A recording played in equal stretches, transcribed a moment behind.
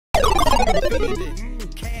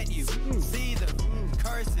Fiended, can't you see them?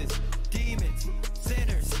 Curses, demons,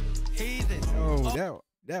 sinners, heathens. Oh, that hard.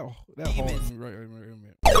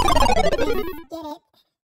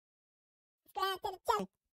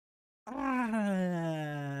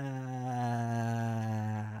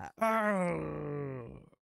 Right.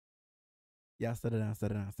 Yeah, set it down.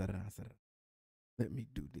 Let me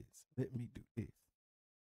do this.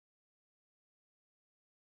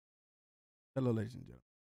 Hello, ladies and gentlemen.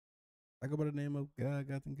 I go by the name of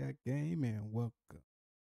GODGOTHAM Got Game, and welcome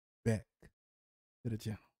back to the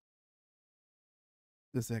channel.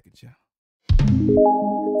 The second channel.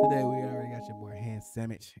 Today we already got your boy Hand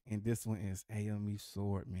Sandwich, and this one is AMV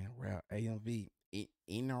SWORDSMEN route. AMV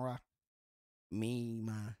inari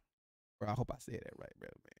bro. I hope I said that right, bro,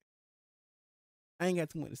 man. I ain't got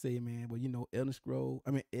too much to say, man, but you know, Elden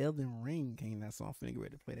Ring came out, so I'm finna get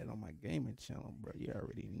ready to play that on my gaming channel, bro. You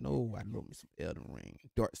already know I love me some Elden Ring,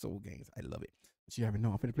 Dark Soul games. I love it. But you already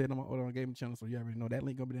know I'm finna play it on my gaming channel, so you already know that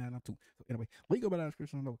link gonna be down there too. So anyway, link gonna be down in the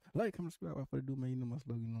description below. Like, comment, subscribe. What to do, man? You know my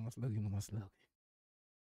slogan. You know my slogan.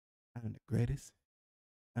 I'm the greatest.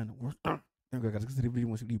 I'm the worst. I'm gonna consider video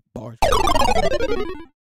once you leave bars.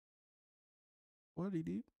 What did he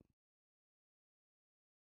do?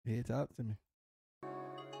 Hey, talk to me.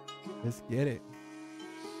 Let's get it.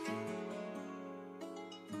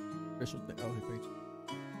 Special thing. Oh, hey, page.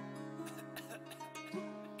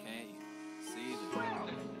 Can't you see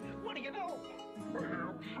them? What do you know? Curses,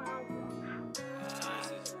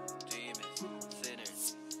 demons,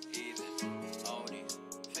 sinners, heathens, oni,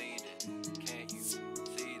 fiended. Can't you see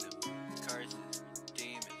them? Curses,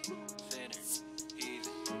 demons, sinners,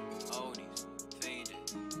 heathens, oni, fiended.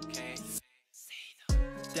 Can't you see them?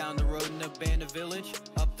 Down the road in a abandoned village,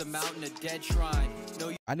 up the mountain, a dead shrine.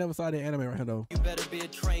 No, I never saw the anime right here though. You better be a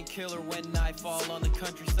trained killer when nightfall on the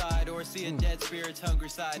countryside, or see a dead spirit's hungry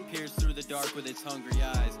side pierce through the dark with its hungry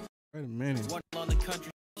eyes. Wait a minute. One on the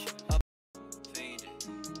country, up, fiended,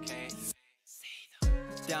 can't see them.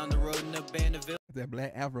 Down the road in a abandoned village. That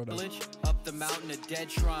black afro though. Up the mountain, a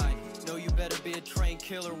dead shrine. No, you better be a trained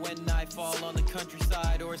killer when nightfall on the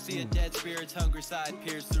countryside, or see a dead spirit's hungry side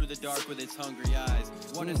pierce through the dark with its hungry eyes.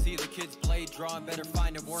 Wanna see the kid's blade drawn? Better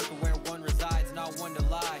find a worker where one resides, not one to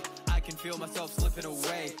lie. I can feel myself slipping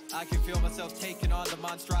away. I can feel myself taking on the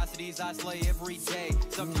monstrosities I slay every day.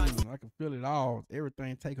 Sometimes I can feel it all.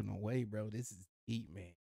 Everything taken away, bro. This is deep,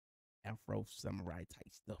 man. Afro samurai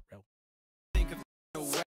type stuff, bro. Think of a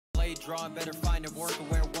way. Blade drawn, better find a worker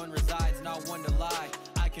where one resides, not one to lie.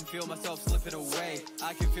 I can feel myself slipping away.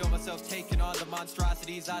 I can feel myself taking on the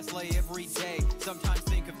monstrosities I slay every day. Sometimes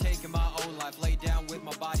think of taking my own life, lay down with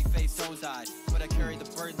my body face stone side. But I carry the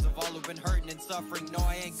burdens of all who've been hurting and suffering. No,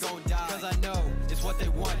 I ain't gonna die, cause I know it's what they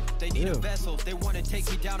want. They need a vessel. They want to take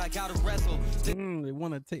me down, I gotta wrestle. They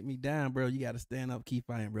want to take me down, bro. You gotta stand up, keep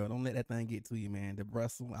fighting, bro. Don't let that thing get to you, man. The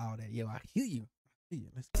wrestle, all that. Yo, I hear you.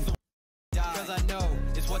 Let's get it. Cause I know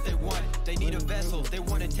it's what they want. They need a vessel. They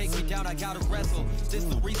want to take me down, I gotta wrestle. This is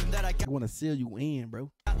the reason that I want to seal you in, bro.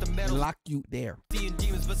 Got the metal. Lock you there. Seeing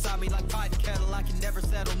demons beside me like pot and kettle. I can never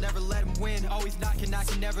settle, never let him win. Always knocking, I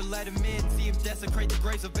can never let him in. See him desecrate the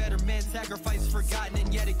graves of better men. Sacrifice forgotten,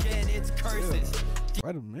 and yet again it's curses.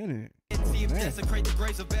 Wait a minute. See him desecrate the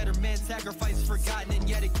graves of better men. Sacrifice forgotten, and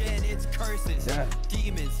yet again it's curses.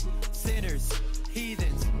 Demons, sinners,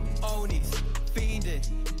 heathens, onis, fiended.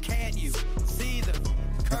 Can't you see them?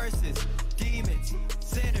 Curses, demons,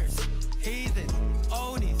 sinners, heathens,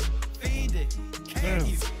 onis, fiended. Can't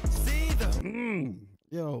you see them?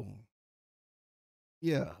 Yo.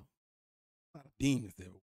 Yeah. A lot of demons there.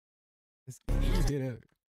 Let's hear that.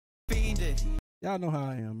 Fiended. Y'all know how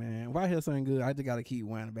I am, man. If I hear something good, I just gotta keep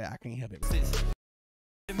winding back. I can't help it.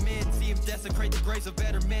 Men see him desecrate the graves of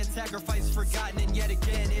better men. Sacrifice forgotten, and yet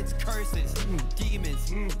again it's curses.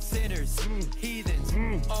 Demons, sinners, heathens,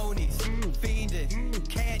 onis, fiended.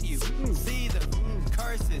 Can't you see them?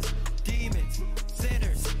 Curses, demons,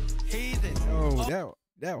 sinners, heathens. Oh,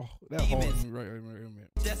 that hard. Right.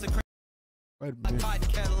 Desecrate. Wait a Like minute. pot and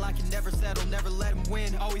kettle, I can never settle, never let him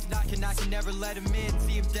win. Always knocking, I can never let him in.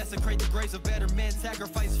 See him desecrate the graves of better men.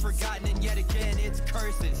 Sacrifice forgotten, and yet again it's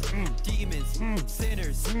curses. Demons,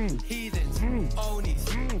 sinners, heathens, onis,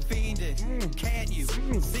 fiended. Can't you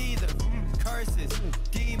see them? Curses,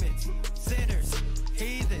 demons, sinners,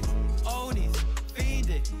 heathens, onis,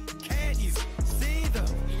 fiended. Can't you see them?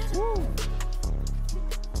 Woo.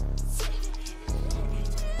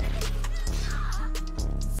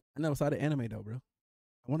 I never saw the anime though, bro. I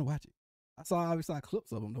want to watch it. I saw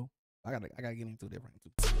clips of them though. I gotta get into it different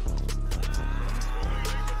too.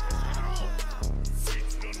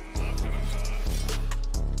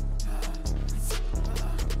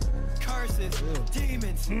 curses,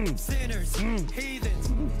 demons, sinners, heathens,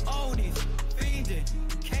 Onis, fiending.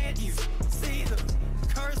 Can't you see them?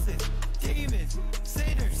 Curses, demons,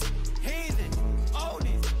 sinners, heathens,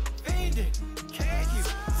 Onis, fiending. Can't you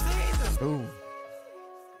see them? Boom.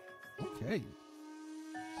 Okay.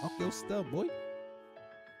 Off your stuff, boy.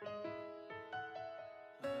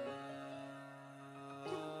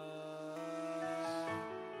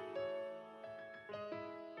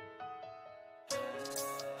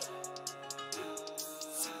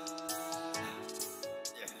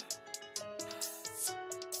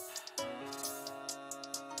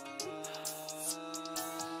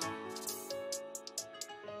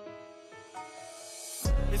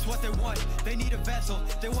 It's what they want, they need a vessel.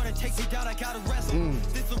 They want to take me down, I gotta wrestle.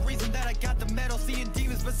 This the reason that I got the medal. Seeing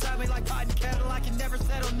demons beside me like pot and kettle. I can never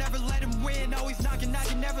settle, never let him win. Always knocking,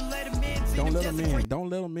 never let him in. Don't let them in. Don't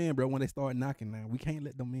let them in, bro, when they start knocking now. We can't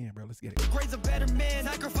let them in, bro. Let's get it. Grace a better man,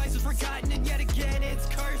 sacrifices forgotten, and yet again it's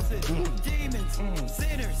curses. Demons,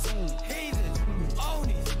 sinners, heathens,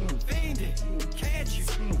 Onis, fiending. Can't you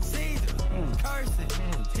see them? Curses,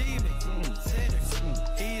 demons, sinners,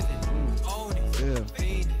 heathens, Onis,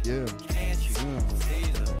 fiending. Yeah. Can't you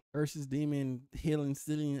see them? Curses, demon, healing,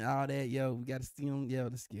 sitting, all that. Yo, we gotta see them. Yo,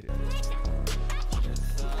 let's get it.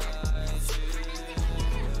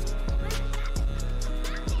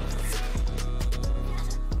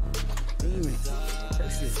 Demons,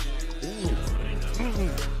 curses, demons.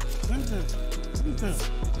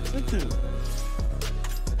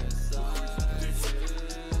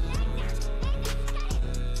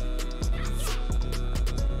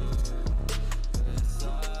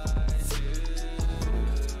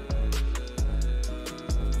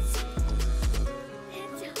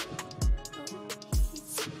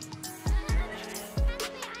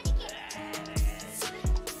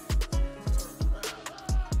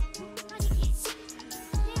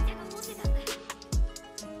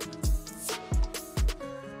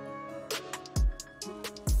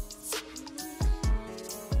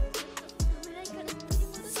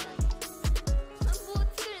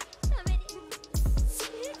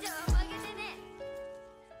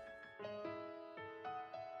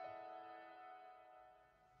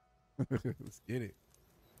 Let's get it.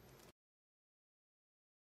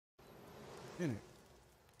 In it.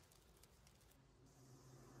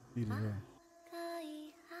 Eat it up.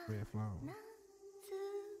 Red flower.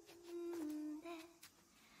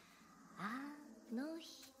 あの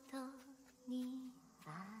人にあ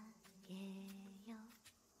げよ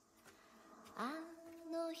あ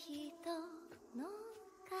の人の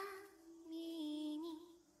髪に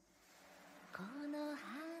この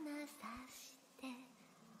花さして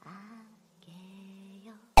あげ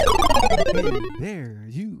よ And there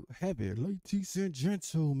you have it, ladies and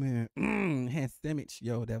gentlemen. Hand damage.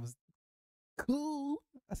 Yo, that was cool.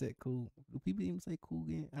 I said cool. Do people even say cool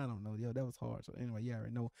again? I don't know. Yo, that was hard. So anyway, you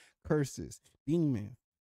already know. Curses, demons.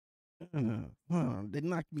 They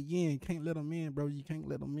knocked me in. Can't let them in, bro. You can't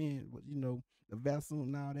let them in. But you know, the vessel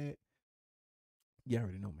and all that. You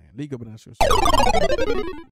already know, man. League up and show.